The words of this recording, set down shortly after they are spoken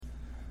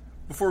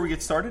Before we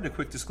get started, a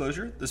quick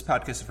disclosure. This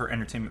podcast is for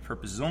entertainment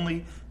purposes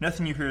only.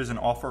 Nothing you hear is an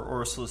offer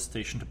or a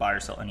solicitation to buy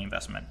or sell any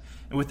investment.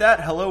 And with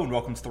that, hello and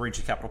welcome to the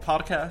Rangeley Capital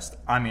Podcast.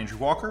 I'm Andrew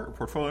Walker, a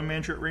portfolio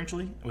manager at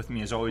Rangeley. With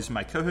me, as always,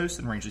 my co-host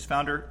and Rangeley's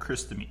founder,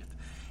 Chris Demuth.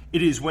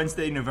 It is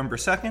Wednesday, November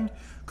 2nd.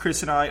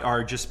 Chris and I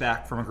are just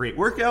back from a great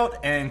workout,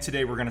 and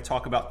today we're going to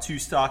talk about two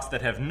stocks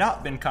that have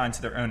not been kind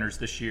to their owners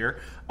this year.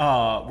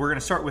 We're going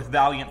to start with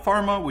Valeant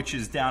Pharma, which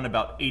is down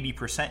about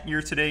 80%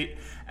 year to date,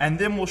 and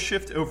then we'll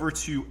shift over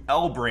to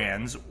L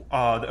Brands,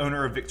 the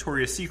owner of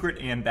Victoria's Secret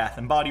and Bath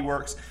 & Body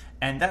Works,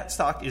 and that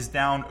stock is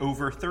down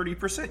over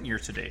 30% year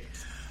to date.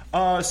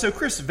 So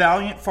Chris,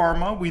 Valeant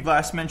Pharma, we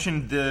last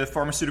mentioned the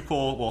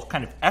pharmaceutical,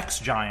 kind of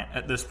ex-giant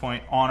at this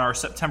point on our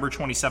September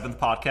 27th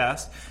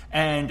podcast.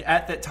 And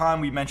at that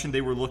time, we mentioned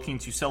they were looking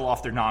to sell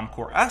off their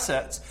non-core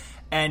assets.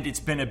 And it's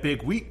been a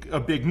big week, a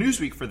big news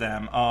week for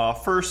them.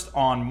 First,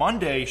 on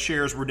Monday,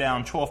 shares were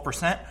down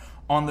 12%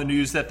 on the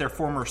news that their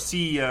former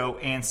CEO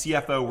and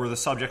CFO were the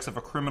subjects of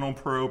a criminal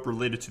probe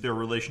related to their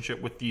relationship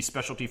with the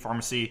specialty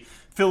pharmacy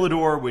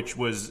Philidor, which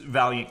was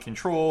Valeant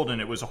controlled,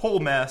 and it was a whole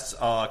mess,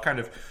 kind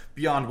of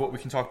beyond what we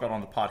can talk about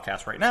on the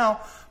podcast right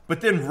now. But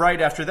then right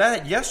after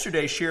that,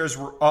 yesterday, shares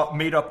were up,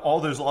 made up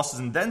all those losses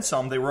and then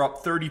some. They were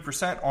up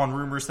 30% on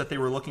rumors that they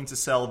were looking to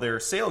sell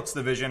their Salix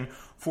division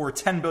for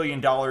 $10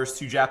 billion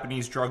to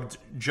Japanese drug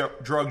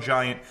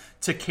giant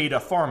Takeda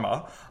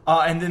Pharma.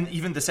 And then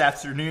even this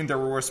afternoon, there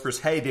were whispers,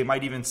 hey, they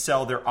might even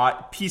sell their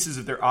pieces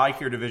of their eye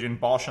care division,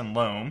 Bausch &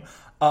 Lomb.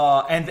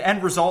 And the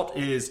end result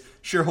is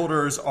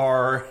shareholders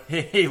are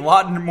a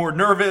lot more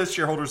nervous.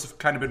 Shareholders have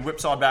kind of been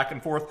whipsawed back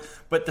and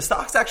forth. But the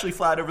stock's actually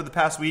flat over the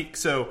past week.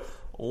 So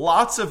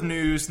lots of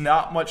news,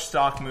 not much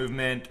stock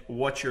movement.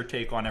 What's your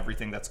take on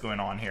everything that's going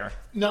on here?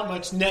 Not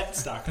much net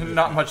stock movement.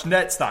 Not much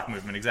net stock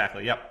movement,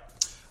 exactly. Yep.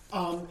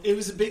 It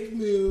was a big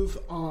move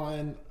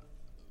on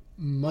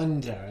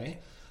Monday.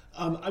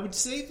 I would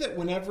say that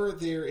whenever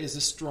there is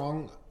a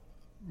strong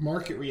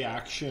market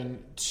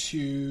reaction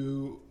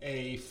to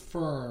a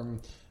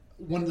firm,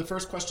 one of the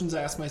first questions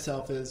I ask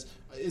myself is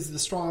the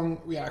strong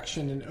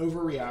reaction an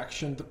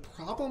overreaction? The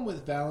problem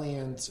with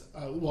Valeant,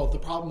 the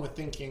problem with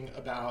thinking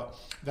about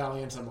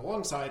Valeant on the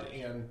long side,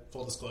 and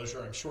full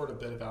disclosure, I'm short a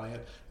bit of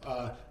Valeant,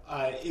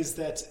 is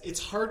that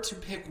it's hard to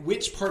pick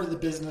which part of the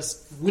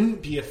business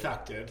wouldn't be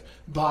affected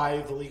by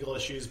the legal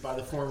issues, by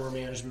the former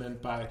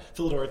management, by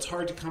Philidor. It's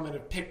hard to come in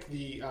and pick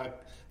the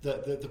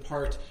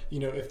part,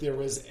 if there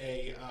was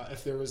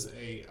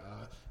a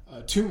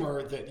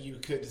tumor that you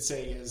could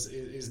say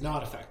is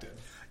not affected.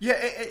 Yeah,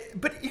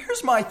 but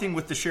here's my thing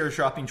with the shares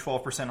dropping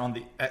 12% on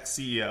the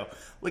ex-CEO.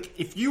 Like,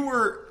 if you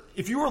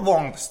were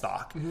long the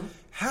stock,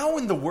 how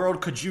in the world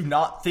could you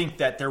not think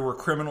that there were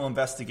criminal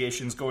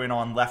investigations going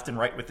on left and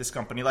right with this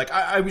company? Like,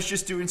 I was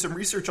just doing some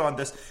research on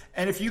this,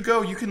 and if you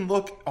go, you can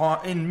look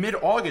in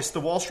mid-August,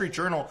 the Wall Street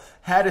Journal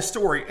had a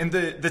story, and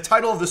the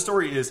title of the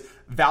story is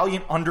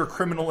Valeant Under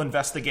Criminal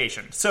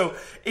Investigation. So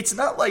it's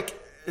not like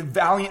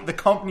Valeant, the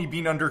company,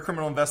 being under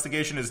criminal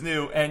investigation is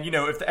new. And,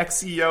 if the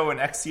ex-CEO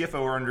and ex-CFO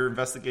are under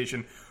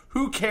investigation,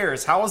 who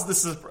cares? How is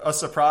this a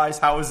surprise?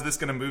 How is this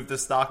going to move the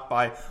stock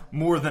by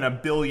more than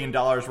 $1 billion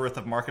worth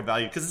of market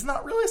value? Because it's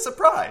not really a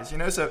surprise,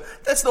 So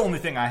that's the only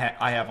thing I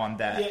have on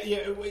that. Yeah.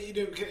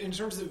 In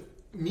terms of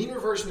mean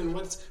reversion and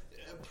what's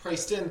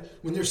priced in,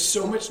 when there's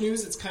so much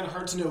news, it's kind of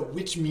hard to know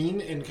which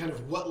mean and kind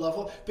of what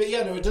level. But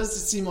it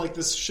does seem like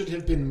this should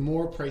have been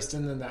more priced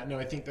in than that. No,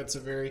 I think that's a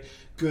very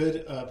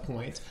good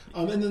point.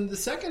 And then the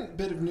second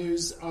bit of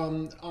news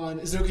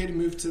is it okay to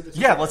move to the...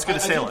 Yeah, let's go to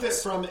Salix. I think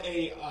that from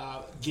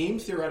a game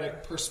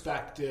theoretic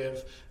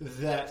perspective,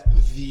 that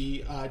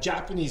the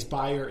Japanese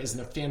buyer is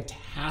in a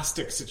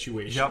fantastic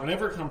situation. Yep.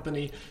 Whenever a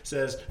company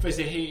says, if I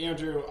say, hey,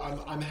 Andrew,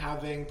 I'm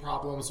having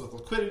problems with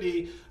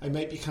liquidity, I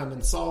might become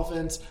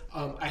insolvent,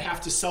 I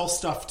have to sell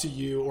stuff to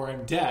you or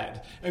I'm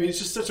dead. I mean, it's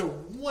just such a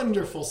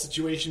wonderful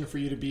situation for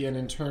you to be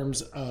in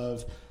terms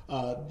of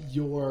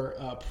your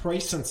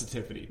price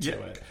sensitivity to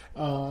it.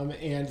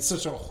 And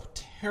such a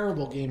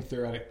terrible game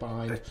theoretic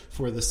bind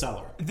for the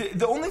seller.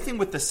 The only thing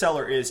with the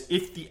seller is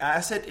if the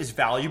asset is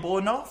valuable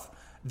enough,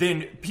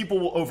 then people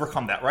will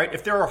overcome that, right?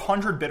 If there are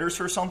 100 bidders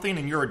for something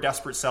and you're a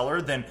desperate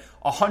seller, then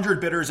 100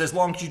 bidders, as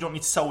long as you don't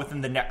need to sell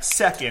within the next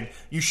second,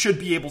 you should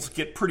be able to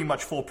get pretty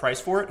much full price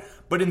for it.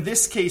 But in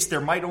this case, there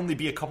might only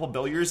be a couple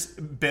bidders.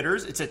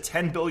 It's a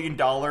 $10 billion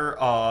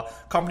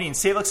company, and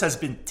Salix has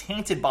been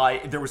tainted by,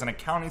 there was an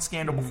accounting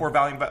scandal before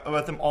Valeant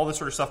about them, all this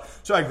sort of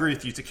stuff. So I agree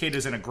with you.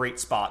 Takeda's in a great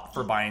spot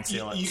for buying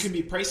Salix. You can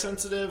be price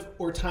sensitive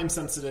or time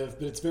sensitive,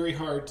 but it's very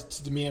hard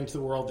to demand to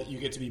the world that you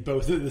get to be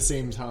both at the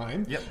same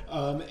time. Yep.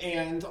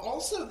 And And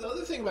also, the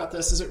other thing about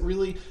this is it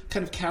really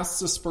kind of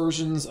casts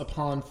aspersions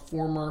upon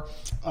former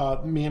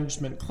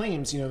management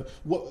claims.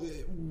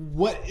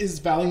 What is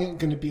Valeant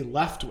going to be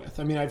left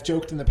with? I mean, I've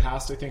joked in the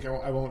past, I think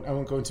I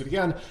won't go into it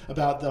again,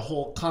 about the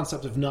whole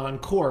concept of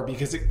non-core,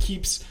 because it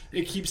keeps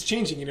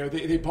changing.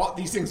 They bought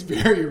these things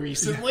very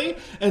recently,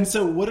 and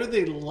so what are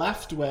they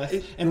left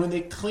with? And when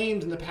they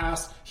claimed in the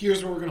past,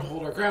 here's where we're going to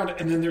hold our ground,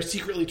 and then they're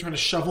secretly trying to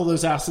shovel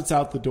those assets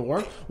out the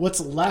door, what's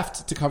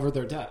left to cover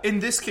their debt? In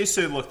this case,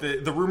 so look,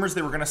 the rumors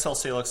they were going to sell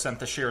Salix sent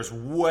the shares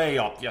way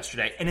up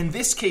yesterday. And in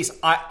this case,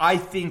 I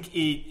think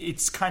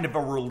it's kind of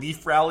a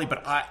relief rally,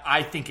 but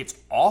I think it's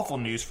awful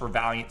news for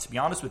Valeant, to be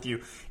honest with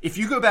you. If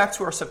you go back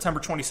to our September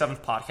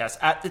 27th podcast,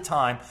 at the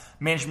time,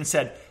 management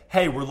said,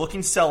 hey, we're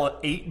looking to sell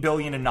 $8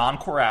 billion in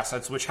non-core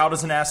assets, which how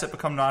does an asset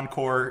become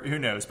non-core? Who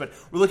knows? But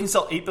we're looking to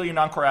sell $8 billion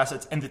non-core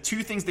assets. And the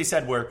two things they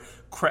said were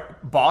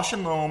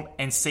Bausch & Lomb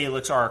and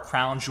Salix are our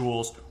crown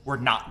jewels. We're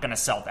not going to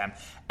sell them.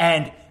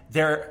 And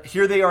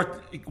here they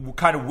are,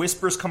 kind of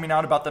whispers coming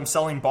out about them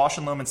selling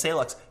Bausch & Lomb and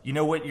Salix. You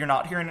know what you're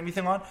not hearing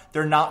anything on?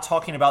 They're not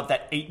talking about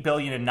that $8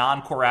 billion in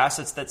non-core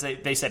assets that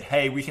they said,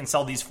 hey, we can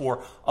sell these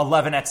for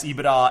 11x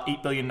EBITDA,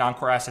 $8 billion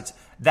non-core assets.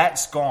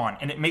 That's gone.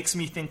 And it makes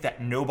me think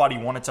that nobody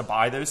wanted to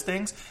buy those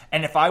things.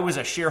 And if I was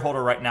a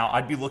shareholder right now,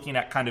 I'd be looking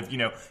at kind of,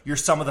 your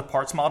sum of the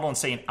parts model and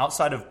saying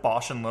outside of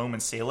Bausch & Lomb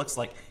and Salix,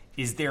 like,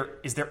 is there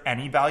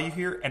any value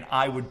here? And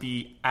I would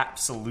be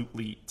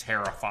absolutely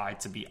terrified,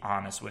 to be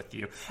honest with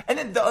you. And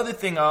then the other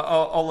thing,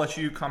 I'll let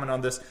you comment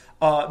on this.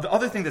 The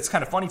other thing that's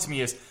kind of funny to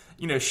me is,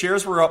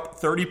 shares were up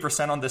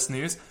 30% on this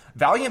news.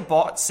 Valeant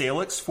bought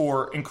Salix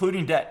for,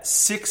 including debt,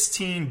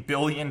 $16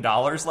 billion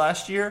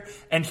last year.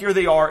 And here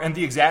they are, and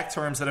the exact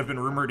terms that have been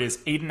rumored is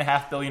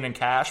 $8.5 billion in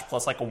cash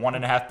plus like a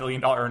 $1.5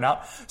 billion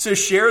earnout. So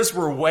shares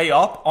were way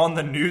up on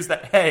the news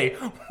that, hey,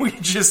 we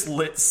just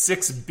lit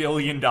 $6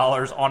 billion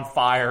on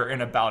fire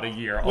in about a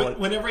year.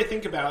 Whenever I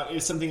think about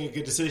is something a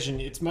good decision,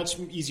 it's much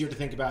easier to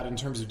think about in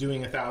terms of doing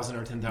 1,000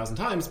 or 10,000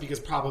 times, because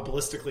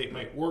probabilistically it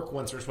might work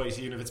once or twice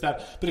even if it's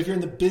bad. But if you're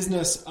in the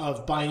business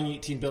of buying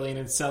 $18 billion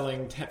and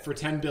selling for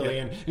 $10 billion,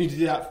 and you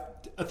do that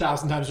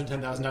 1,000 times or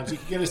 10,000 times, you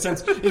can get a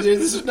sense this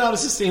is not a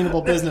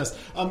sustainable business.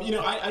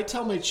 I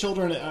tell my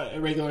children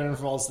at regular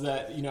intervals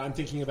that I'm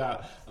thinking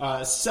about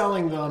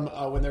selling them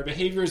when their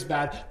behavior is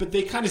bad, but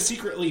they kind of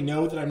secretly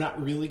know that I'm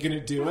not really going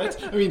to do it.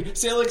 I mean,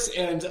 Salix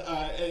and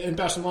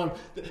Bausch & Lomb,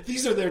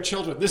 these are their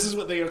children. This is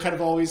what they kind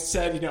of always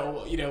said.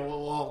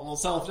 We'll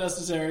sell if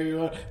necessary,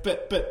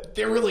 but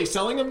they're really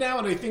selling them now,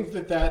 and I think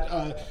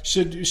that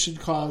should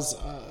cause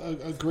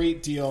a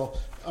great deal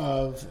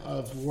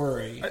of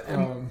worry.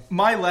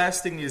 My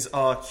last thing is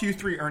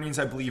Q3 earnings,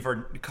 I believe,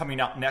 are coming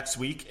out next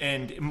week.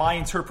 And my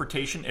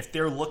interpretation, if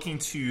they're looking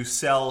to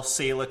sell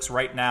Salix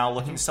right now,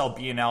 looking to sell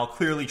B&L,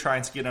 clearly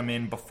trying to get them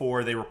in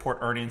before they report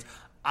earnings,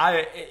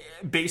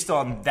 based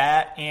on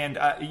that, and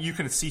you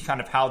can see kind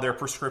of how their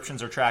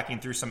prescriptions are tracking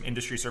through some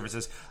industry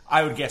services,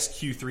 I would guess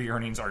Q3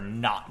 earnings are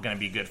not going to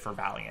be good for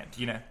Valeant,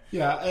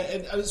 Yeah,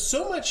 and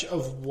so much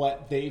of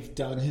what they've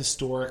done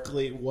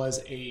historically was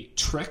a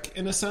trick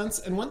in a sense.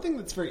 And one thing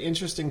that's very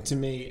interesting to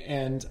me,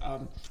 and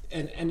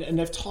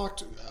I've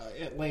talked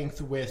at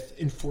length with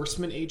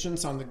enforcement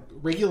agents on the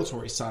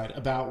regulatory side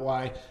about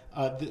why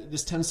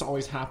this tends to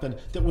always happen,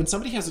 that when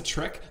somebody has a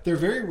trick, they're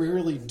very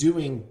rarely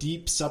doing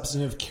deep,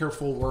 substantive,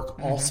 careful work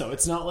also.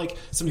 It's not like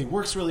somebody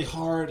works really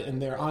hard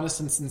and they're honest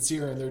and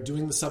sincere and they're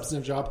doing the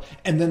substantive job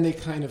and then they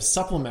kind of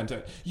supplement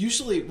it.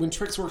 Usually when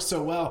tricks work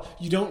so well,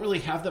 you don't really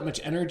have that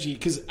much energy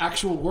because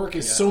actual work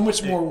is so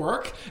much more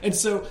work. And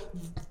so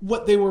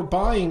what they were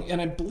buying, and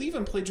I believe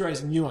I'm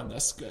plagiarizing you on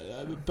this,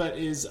 but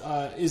is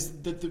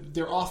that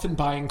they're often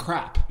buying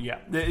crap. Yeah.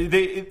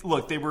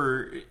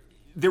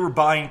 They were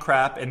buying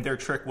crap, and their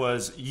trick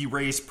was you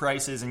raise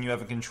prices and you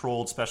have a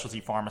controlled specialty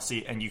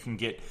pharmacy, and you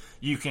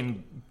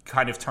can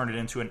kind of turn it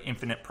into an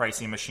infinite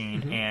pricing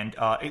machine. And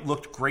it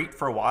looked great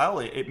for a while.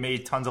 It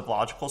made tons of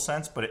logical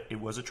sense, but it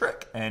was a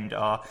trick, and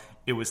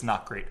it was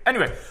not great.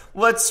 Anyway,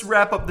 let's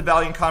wrap up the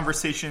Valeant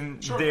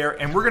conversation there,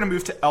 and we're going to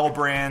move to L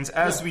Brands.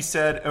 As we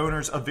said,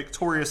 owners of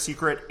Victoria's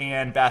Secret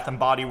and Bath &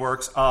 Body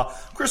Works.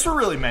 Chris, we're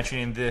really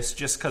mentioning this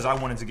just because I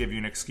wanted to give you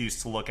an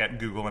excuse to look at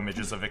Google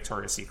images of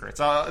Victoria's Secret.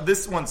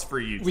 This one's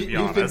for you, to be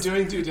honest. We've been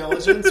doing due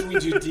diligence. We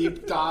do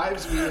deep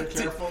dives. We are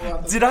careful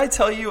about this. Did I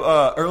tell you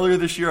earlier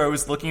this year I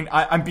was looking,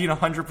 I'm being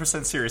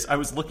 100% serious, I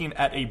was looking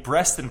at a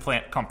breast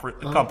implant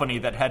company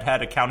that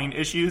had accounting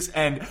issues,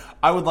 and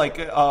I would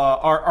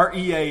our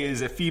EA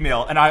is a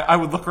female, and I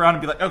would look around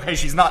and be like, okay,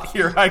 she's not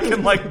here. I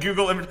can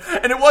Google image,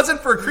 and it wasn't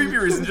for a creepy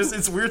reason. Just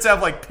it's weird to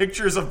have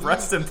pictures of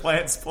breast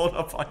implants pulled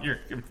up on your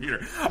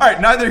computer. All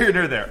right, neither here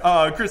nor there.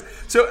 Chris,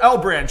 so L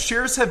Brand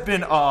shares have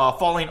been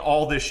falling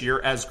all this year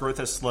as growth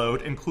has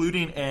slowed,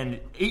 including an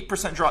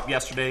 8% drop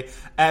yesterday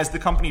as the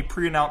company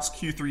pre-announced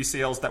Q3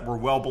 sales that were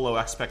well below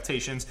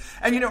expectations.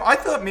 And I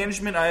thought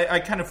management,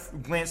 I kind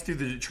of glanced through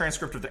the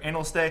transcript of the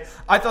analyst day.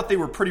 I thought they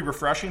were pretty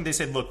refreshing. They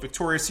said, look,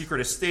 Victoria's Secret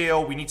is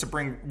stale. We need to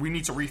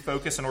refocus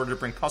refocus in order to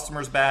bring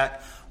customers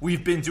back.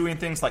 We've been doing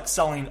things like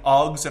selling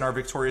Uggs in our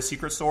Victoria's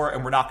Secret store,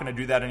 and we're not going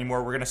to do that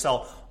anymore. We're going to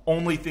sell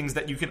only things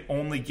that you can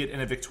only get in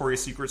a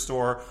Victoria's Secret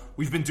store.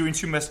 We've been doing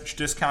too much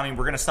discounting.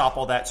 We're going to stop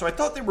all that. So I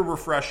thought they were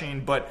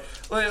refreshing, but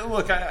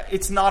look,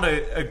 it's not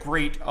a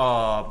great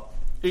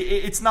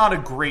it's not a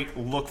great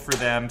look for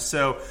them.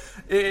 So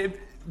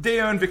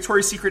they own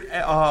Victoria's Secret,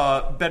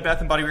 Bed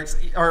Bath & Body Works,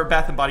 or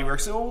Bath & Body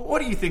Works. So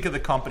what do you think of the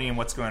company and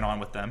what's going on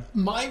with them?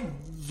 My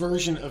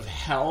version of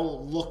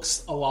hell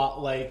looks a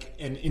lot like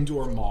an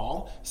indoor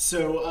mall.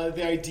 So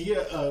the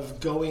idea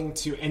of going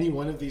to any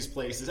one of these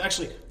places,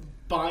 actually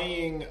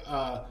buying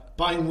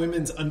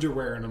women's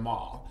underwear in a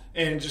mall,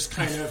 and just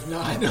kind of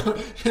not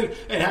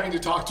and having to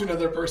talk to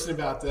another person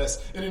about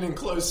this in an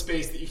enclosed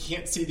space that you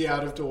can't see the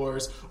out of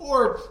doors,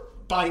 or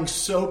buying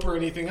soap or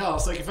anything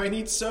else. Like if I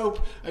need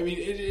soap, I mean,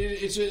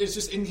 it's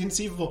just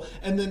inconceivable.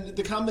 And then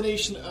the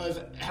combination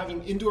of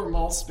having indoor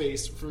mall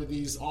space for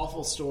these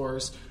awful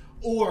stores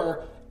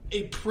or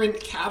a print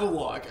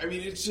catalog. I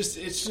mean, it's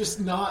just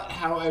not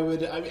how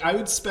I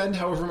would spend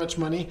however much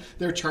money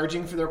they're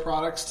charging for their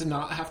products to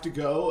not have to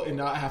go and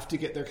not have to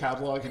get their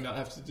catalog and not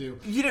have to do.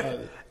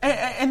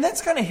 And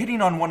that's kind of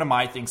hitting on one of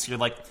my things here.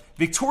 Like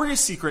Victoria's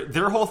Secret,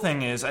 their whole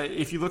thing is,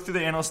 if you look through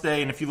the analyst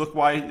day and if you look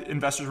why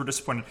investors were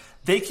disappointed,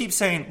 they keep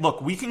saying,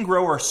 look, we can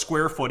grow our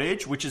square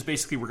footage, which is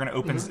basically we're going to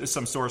open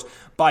some stores,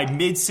 by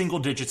mid-single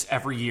digits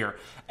every year.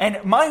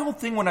 And my whole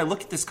thing when I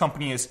look at this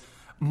company is,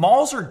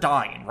 malls are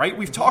dying, right?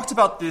 We've talked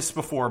about this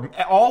before.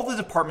 All the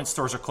department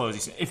stores are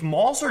closing. If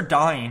malls are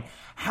dying,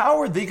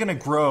 how are they going to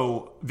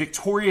grow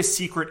Victoria's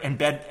Secret and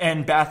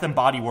Bath and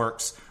Body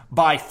Works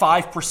by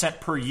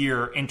 5% per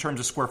year in terms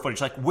of square footage?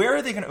 Like, where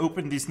are they going to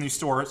open these new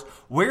stores?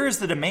 Where is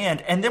the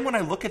demand? And then when I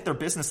look at their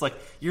business, like,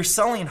 you're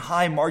selling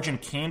high margin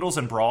candles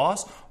and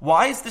bras.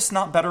 Why is this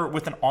not better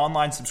with an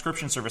online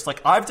subscription service?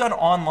 Like, I've done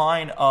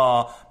online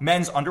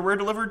men's underwear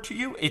delivered to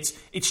you.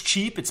 It's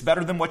cheap. It's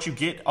better than what you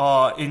get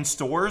in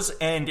stores,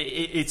 and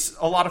it's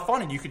a lot of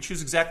fun, and you can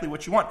choose exactly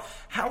what you want.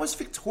 How is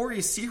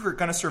Victoria's Secret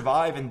going to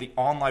survive in the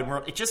online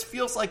world? It just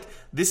feels like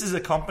this is a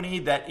company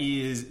that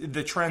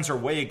the trends are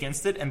way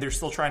against it, and they're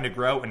still trying to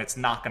grow, and it's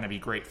not going to be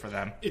great for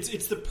them.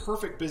 It's the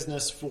perfect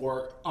business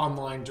for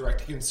online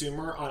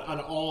direct-to-consumer on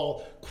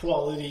all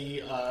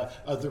quality,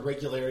 the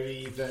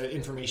regularity, the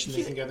information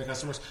they can get the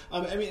customers.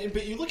 I mean,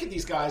 but you look at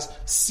these guys.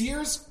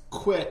 Sears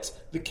quit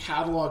the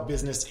catalog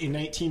business in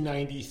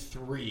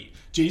 1993.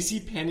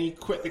 JCPenney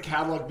quit the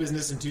catalog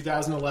business in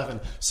 2011.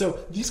 So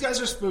these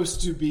guys are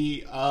supposed to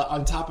be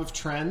on top of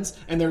trends,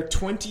 and they're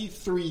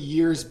 23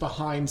 years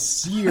behind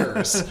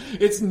Sears.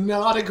 It's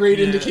not a great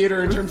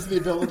indicator in terms of the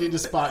ability to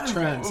spot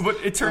trends. But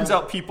it turns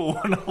out people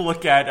want to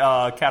look at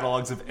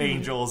catalogs of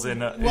angels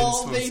and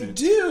well, they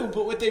do,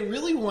 but what they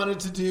really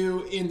wanted to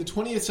do in the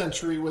 20th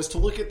century was to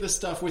look at this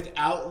stuff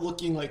without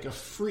looking like a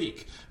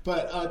freak.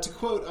 But to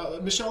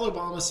quote, Michelle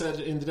Obama said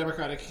in the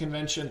Democratic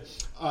Convention,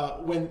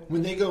 when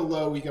they go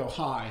low, we go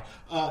high.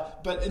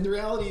 But in the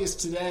reality is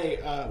today,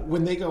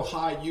 when they go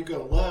high, you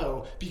go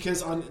low,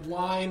 because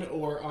online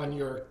or on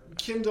your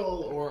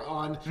Kindle or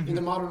on in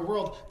the modern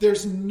world,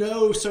 there's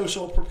no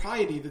social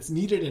propriety that's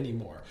needed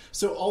anymore.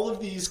 So all of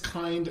these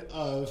kind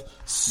of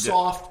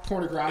soft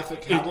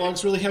pornographic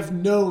catalogs really have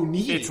no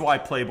need. It's why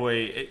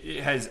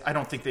Playboy has, I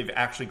don't think they've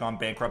actually gone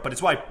bankrupt, but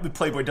it's why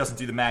Playboy doesn't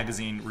do the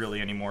magazine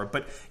really anymore.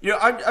 But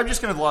I'm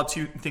just going to lob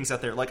two things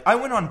out there. Like, I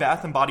went on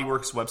Bath and Body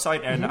Works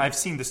website, and I've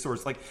seen the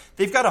stores. Like,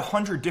 they've got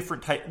 100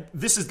 different types.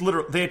 This is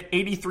literally, they had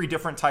 83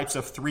 different types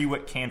of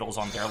 3-wick candles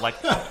on there. Like,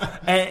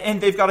 and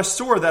they've got a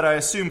store that I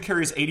assume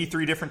carries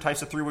 83 different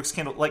types of 3-wick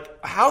candles.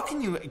 Like, how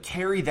can you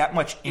carry that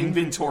much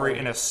inventory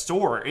in a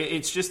store?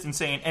 It's just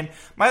insane. And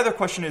my other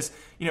question is,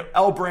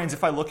 L Brands,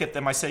 if I look at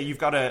them, I say you've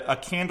got a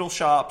candle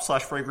shop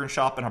 / fragrance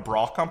shop and a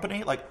bra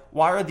company. Like,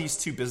 why are these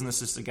two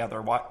businesses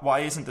together? Why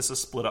isn't this a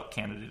split up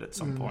candidate at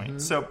some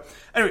point? So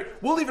anyway,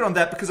 we'll leave it on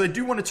that, because I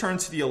do want to turn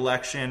to the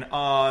election.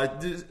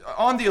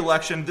 On the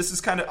election, this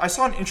is I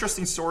saw an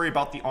interesting story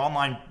about the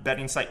online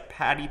betting site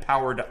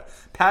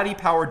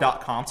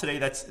PaddyPower.com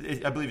today.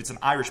 I believe it's an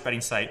Irish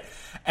betting site.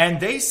 And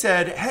they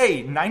said,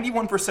 hey,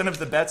 91% of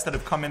the bets that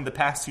have come in the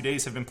past 2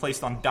 days have been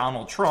placed on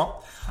Donald Trump.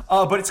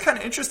 But it's kind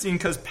of interesting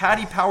because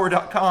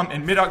PaddyPower.com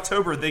in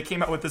mid-October, they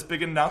came out with this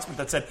big announcement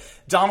that said,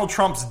 Donald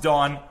Trump's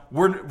done.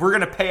 We're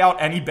going to pay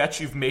out any bets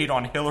you've made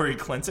on Hillary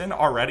Clinton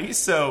already.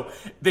 So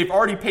they've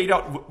already paid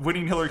out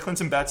winning Hillary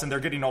Clinton bets, and they're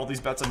getting all these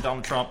bets on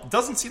Donald Trump.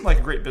 Doesn't seem like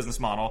a great business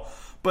model.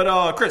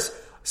 But Chris,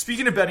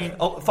 speaking of betting,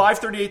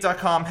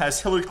 538.com has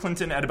Hillary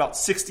Clinton at about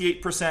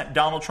 68%,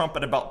 Donald Trump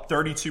at about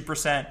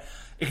 32%.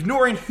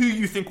 Ignoring who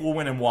you think will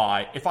win and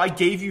why, if I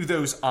gave you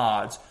those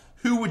odds,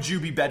 who would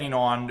you be betting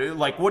on?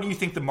 Like, what do you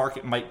think the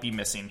market might be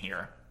missing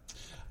here?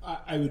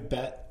 I would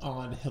bet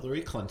on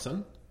Hillary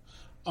Clinton.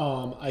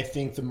 I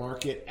think the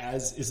market,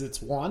 as is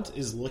its wont,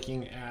 is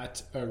looking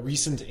at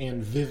recent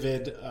and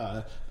vivid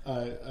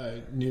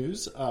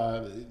news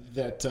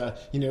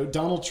that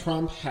Donald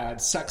Trump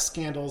had sex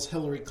scandals,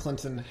 Hillary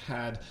Clinton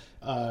had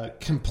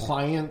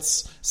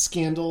compliance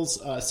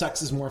scandals.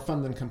 Sex is more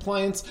fun than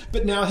compliance.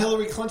 But now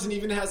Hillary Clinton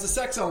even has a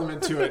sex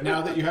element to it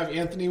now that you have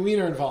Anthony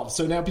Weiner involved.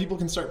 So now people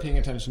can start paying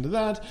attention to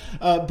that.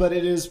 But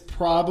it is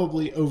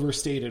probably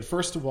overstated.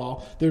 First of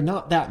all, there are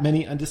not that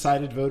many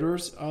undecided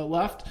voters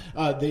left.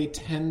 They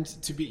tend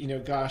to be,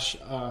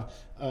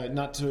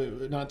 not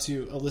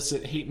to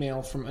elicit hate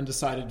mail from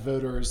undecided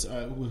voters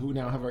who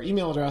now have our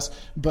email address,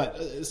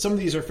 but some of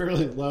these are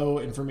fairly low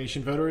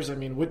information voters. I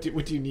mean, what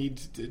do you need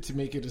to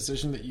make a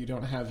decision that you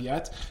don't have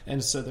yet?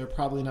 And so they're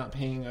probably not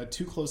paying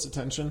too close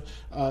attention.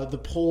 The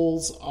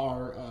polls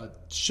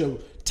show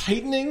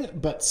tightening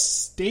but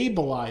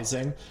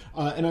stabilizing,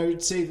 and I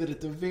would say that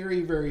at the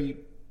very, very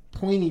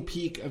pointy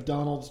peak of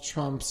Donald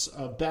Trump's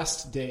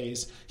best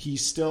days,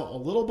 he's still a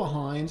little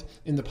behind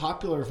in the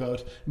popular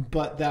vote,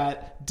 but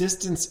that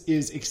distance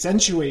is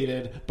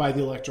accentuated by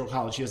the Electoral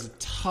College. He has a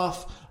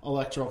tough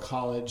Electoral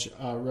College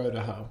road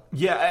to hoe.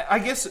 Yeah, I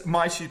guess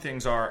my two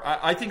things are,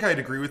 I think I'd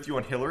agree with you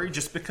on Hillary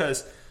just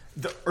because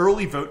the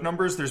early vote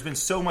numbers, there's been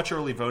so much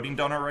early voting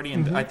done already,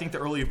 and I think the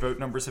early vote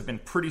numbers have been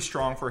pretty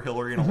strong for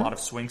Hillary in a lot of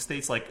swing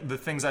states. Like the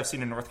things I've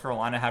seen in North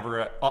Carolina have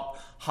her up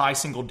high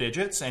single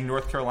digits, and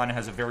North Carolina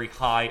has a very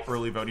high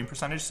early voting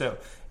percentage. So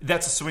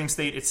that's a swing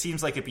state. It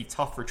seems like it'd be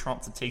tough for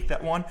Trump to take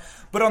that one.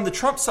 But on the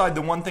Trump side,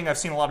 the one thing I've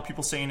seen a lot of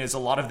people saying is a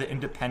lot of the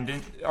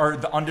independent or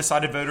the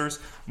undecided voters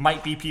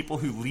might be people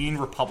who lean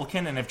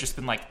Republican and have just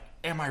been like,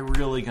 am I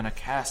really going to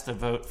cast a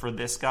vote for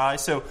this guy?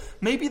 So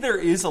maybe there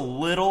is a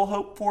little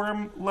hope for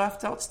him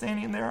left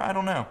outstanding there. I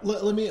don't know.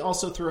 Let me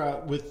also throw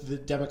out with the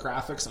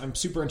demographics. I'm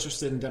super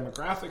interested in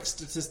demographic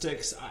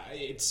statistics.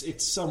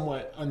 It's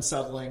somewhat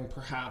unsettling,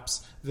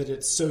 perhaps, that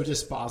it's so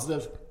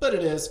dispositive, but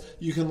it is.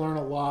 You can learn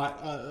a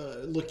lot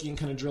looking,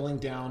 kind of drilling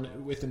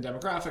down within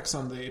demographics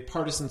on the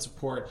partisan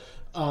support.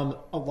 A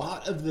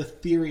lot of the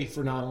theory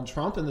for Donald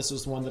Trump, and this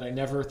was one that I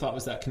never thought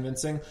was that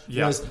convincing,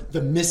 was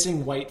the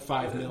missing white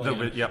 5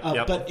 million.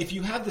 But if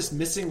you have this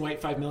missing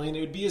white 5 million,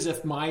 it would be as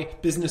if my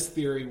business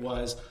theory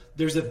was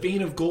there's a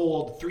vein of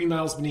gold 3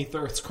 miles beneath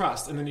Earth's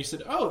crust. And then you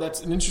said, oh,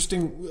 that's an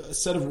interesting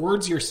set of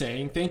words you're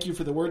saying. Thank you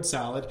for the word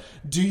salad.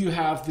 Do you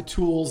have the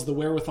tools, the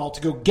wherewithal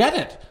to go get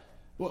it?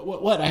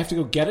 What? I have to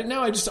go get it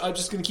now? I'm just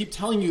going to keep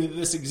telling you that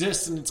this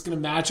exists and it's going to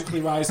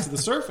magically rise to the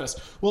surface.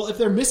 Well, if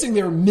they're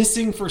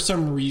missing for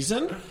some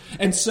reason.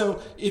 And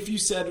so if you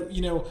said,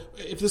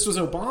 if this was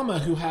Obama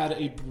who had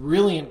a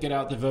brilliant get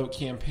out the vote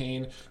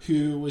campaign,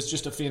 who was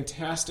just a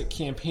fantastic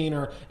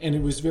campaigner and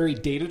it was very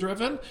data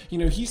driven,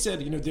 he said,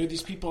 there are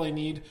these people I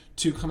need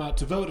to come out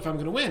to vote if I'm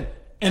going to win.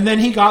 And then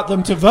he got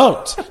them to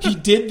vote. He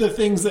did the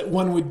things that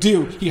one would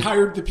do. He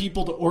hired the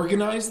people to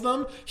organize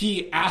them.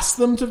 He asked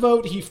them to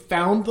vote. He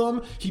found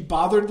them. He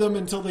bothered them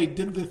until they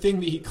did the thing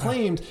that he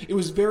claimed. It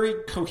was very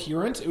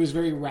coherent. It was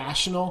very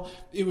rational.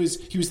 He was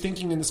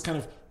thinking in this kind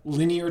of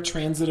linear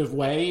transitive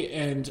way,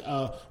 and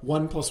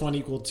 1 +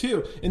 1 =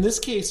 2. In this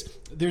case,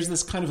 there's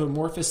this kind of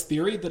amorphous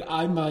theory that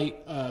I might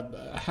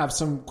have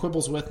some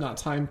quibbles with, not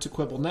time to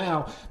quibble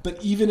now, but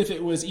even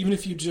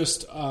if you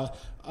just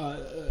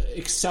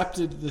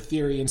accepted the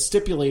theory and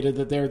stipulated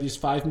that there are these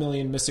 5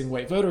 million missing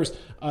white voters,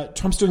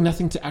 Trump's doing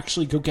nothing to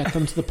actually go get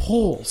them to the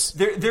polls.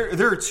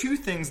 There are two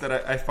things that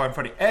I find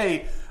funny.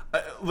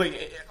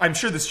 I'm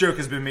sure this joke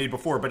has been made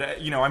before, but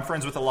I'm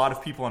friends with a lot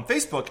of people on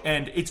Facebook,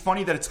 and it's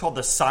funny that it's called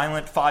the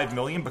silent 5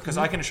 million because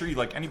I can assure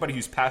you, anybody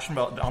who's passionate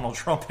about Donald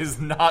Trump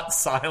is not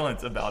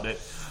silent about it.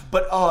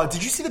 But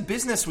did you see the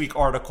Business Week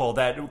article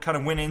that kind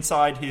of went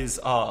inside his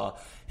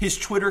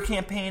Twitter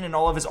campaign and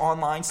all of his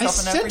online stuff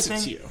and everything? I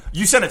sent it to you.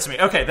 You sent it to me.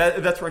 Okay,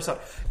 that's where I saw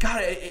it.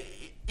 God,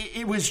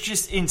 it was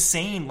just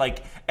insane.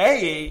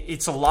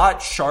 It's a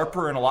lot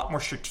sharper and a lot more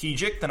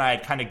strategic than I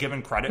had kind of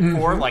given credit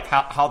for,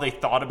 how they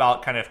thought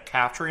about kind of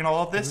capturing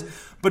all of this.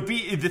 But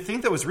the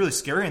thing that was really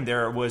scary in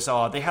there was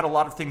they had a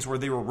lot of things where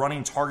they were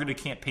running targeted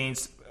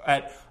campaigns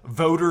at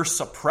voter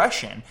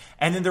suppression.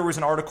 And then there was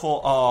an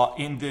article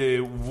in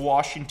the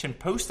Washington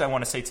Post, I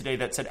want to say today,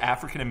 that said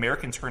African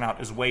American turnout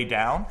is way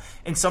down.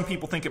 And some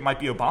people think it might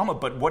be Obama,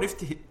 but what if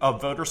a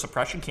voter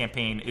suppression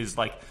campaign is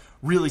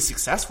really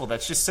successful?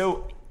 That's just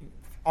so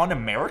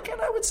un-American,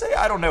 I would say.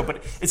 I don't know,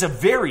 but it's a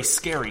very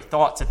scary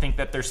thought to think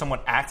that there's someone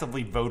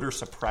actively voter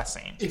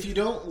suppressing. If you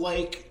don't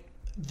like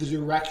the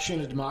direction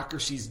a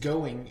democracy is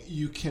going,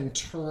 you can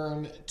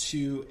turn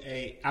to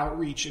a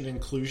outreach and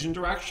inclusion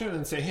direction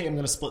and say, hey, I'm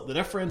going to split the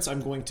difference.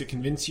 I'm going to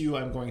convince you.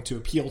 I'm going to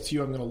appeal to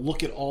you. I'm going to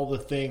look at all the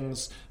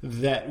things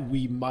that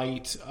we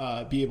might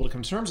be able to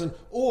come to terms in,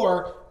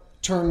 or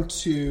turn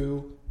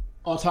to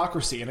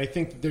autocracy. And I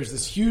think there's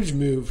this huge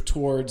move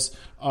towards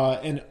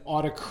an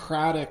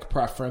autocratic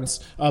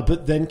preference,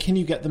 but then can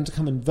you get them to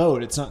come and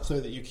vote? It's not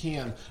clear that you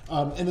can.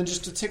 And then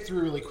just to tick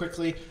through really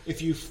quickly,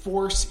 if you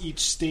force each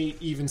state,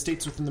 even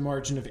states within the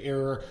margin of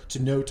error,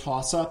 to no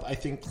toss-up, I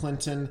think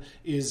Clinton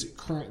is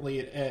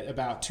currently at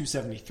about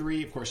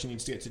 273. Of course, she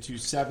needs to get to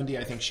 270.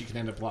 I think she can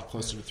end up a lot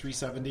closer to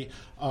 370.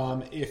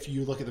 If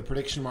you look at the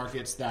prediction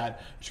markets,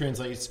 that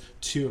translates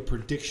to a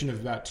prediction of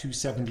about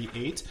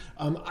 278.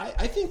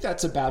 I think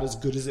that's about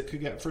as good as it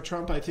could get for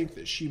Trump. I think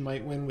that she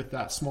might win with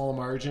that small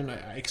margin.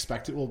 I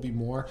expect it will be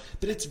more,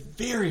 but it's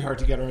very hard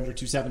to get her under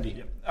 270.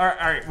 Yep. All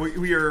right.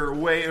 We are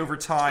way over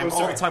time.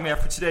 All the time we have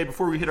for today.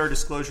 Before we hit our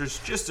disclosures,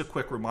 just a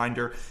quick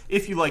reminder: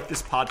 if you like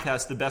this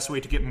podcast, the best way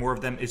to get more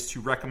of them is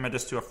to recommend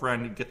us to a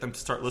friend and get them to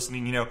start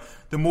listening. You know,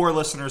 the more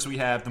listeners we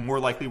have, the more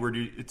likely we're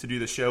to do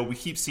the show. We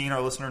keep seeing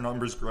our listener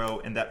numbers grow,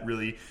 and that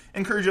really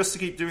encourages us to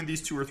keep doing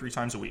these 2 or 3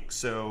 times a week.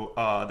 So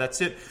that's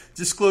it.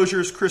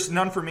 Disclosures, Chris,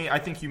 none for me. I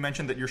think you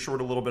mentioned that you're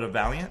short a little bit of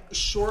Valiant.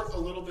 Short a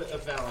little bit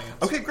of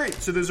Valiant. Okay, great.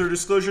 So those are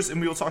disclosures,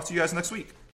 and we will talk to you guys next week.